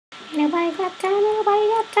nobody got time, ain't nobody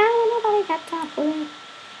got time, ain't nobody got time for this.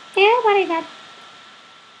 Ain't nobody got.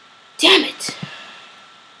 Damn it!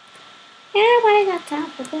 Ain't nobody got time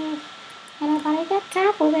for this. Ain't nobody got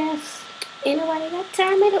time for this. Ain't nobody got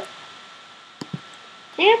time, ain't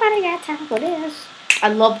nobody got time for this. I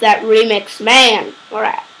love that remix, man.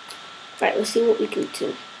 Alright, let's see what we can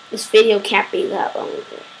do. This video can't be that long.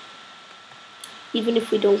 Even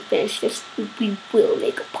if we don't finish this, we will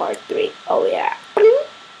make a part 3. Oh yeah.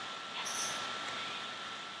 Yes.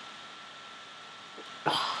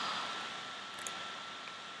 Oh.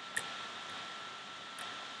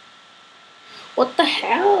 What the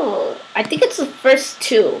hell? I think it's the first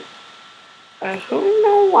 2. I don't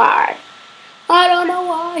know why. I don't know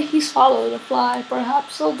why he swallowed a fly.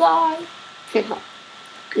 Perhaps he'll die.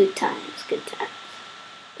 Good times, good times.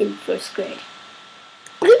 In first grade.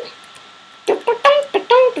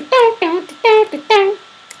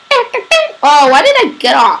 Oh, why did I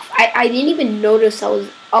get off? I didn't even notice I was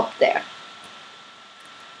up there.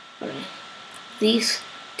 Alright. These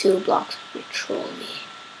 2 blocks control me.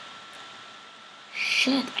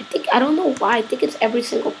 Shit, I don't know why. I think it's every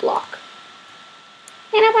single block.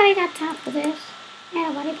 Ain't nobody got time for this. Ain't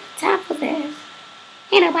nobody got time for this.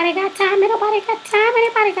 Ain't nobody got time, ain't nobody got time,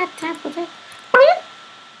 ain't nobody got time for this.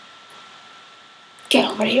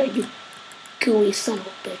 Get over here, you gooey son of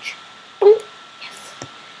a bitch.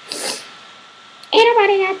 Yes. Ain't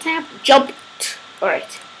nobody got time for jump.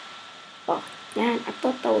 Alright. Oh, man, I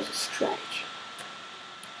thought that was a strategy.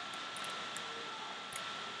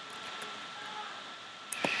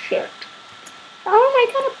 Shit. How am I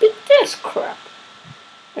gonna beat this crap?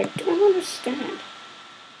 I don't understand.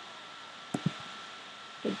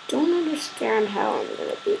 I don't understand how I'm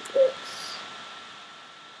gonna beat this.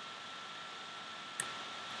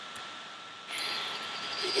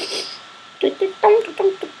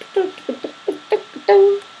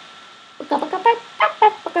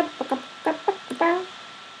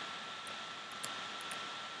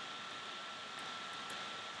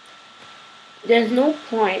 There's no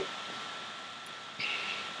point.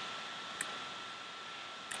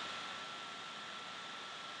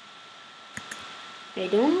 I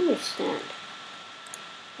don't understand.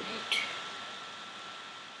 Right.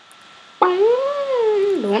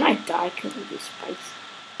 When I die because of these spikes.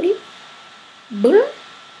 Whee!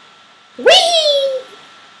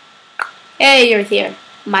 Hey, you're here.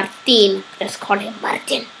 Martin. Let's call him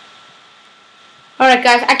Martin. Alright,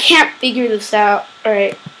 guys. I can't figure this out.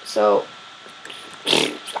 Alright, so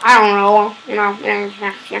I don't know. You know.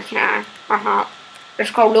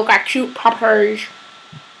 Let's go look at cute puppies.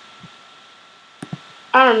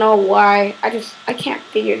 I don't know why. I can't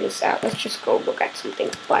figure this out. Let's just go look at something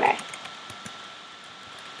funny.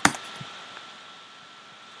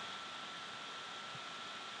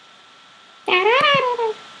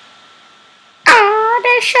 Oh,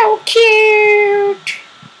 they're so cute.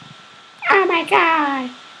 Oh my god.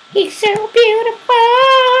 He's so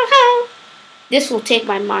beautiful. This will take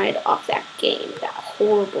my mind off that game. That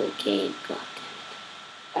horrible game. God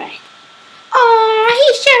damn it. Alright. Oh,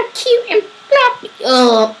 he's so cute and fluffy.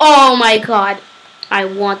 Oh my god. I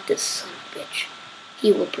want this son of a bitch.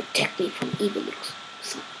 He will protect me from evil little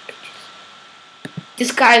son of bitches.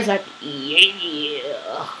 This guy is like,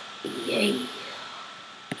 yeah.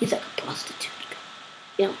 He's like a prostitute.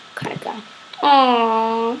 You know, kind of guy.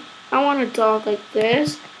 Aww. I want a dog like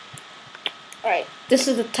this. Alright, this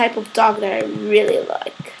is the type of dog that I really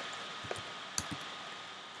like.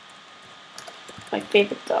 My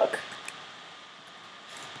favorite dog.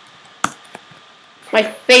 My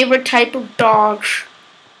favorite type of dogs.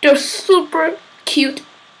 They're super cute.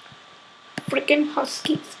 Freaking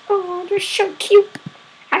huskies. Oh, they're so cute.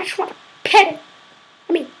 I just want to pet it.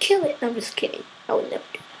 I mean, kill it. No, I'm just kidding. I would never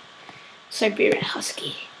do that. Siberian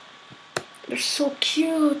husky. They're so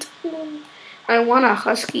cute. I want a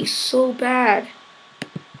husky so bad.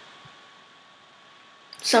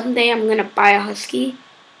 Someday I'm gonna buy a husky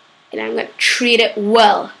and I'm gonna treat it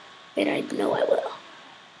well. And I know I will.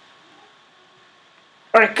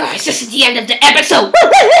 Alright guys, this is the end of the episode.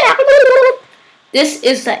 This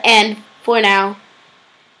is the end for now.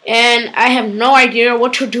 And I have no idea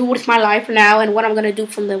what to do with my life now and what I'm gonna do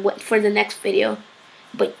for the next video.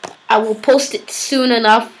 But I will post it soon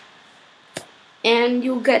enough. And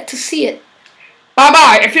you'll get to see it. Bye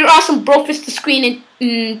bye. If you're awesome, bro fist the screen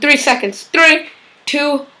in 3 seconds. 3,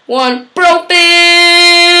 2, 1, bro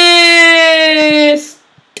fist!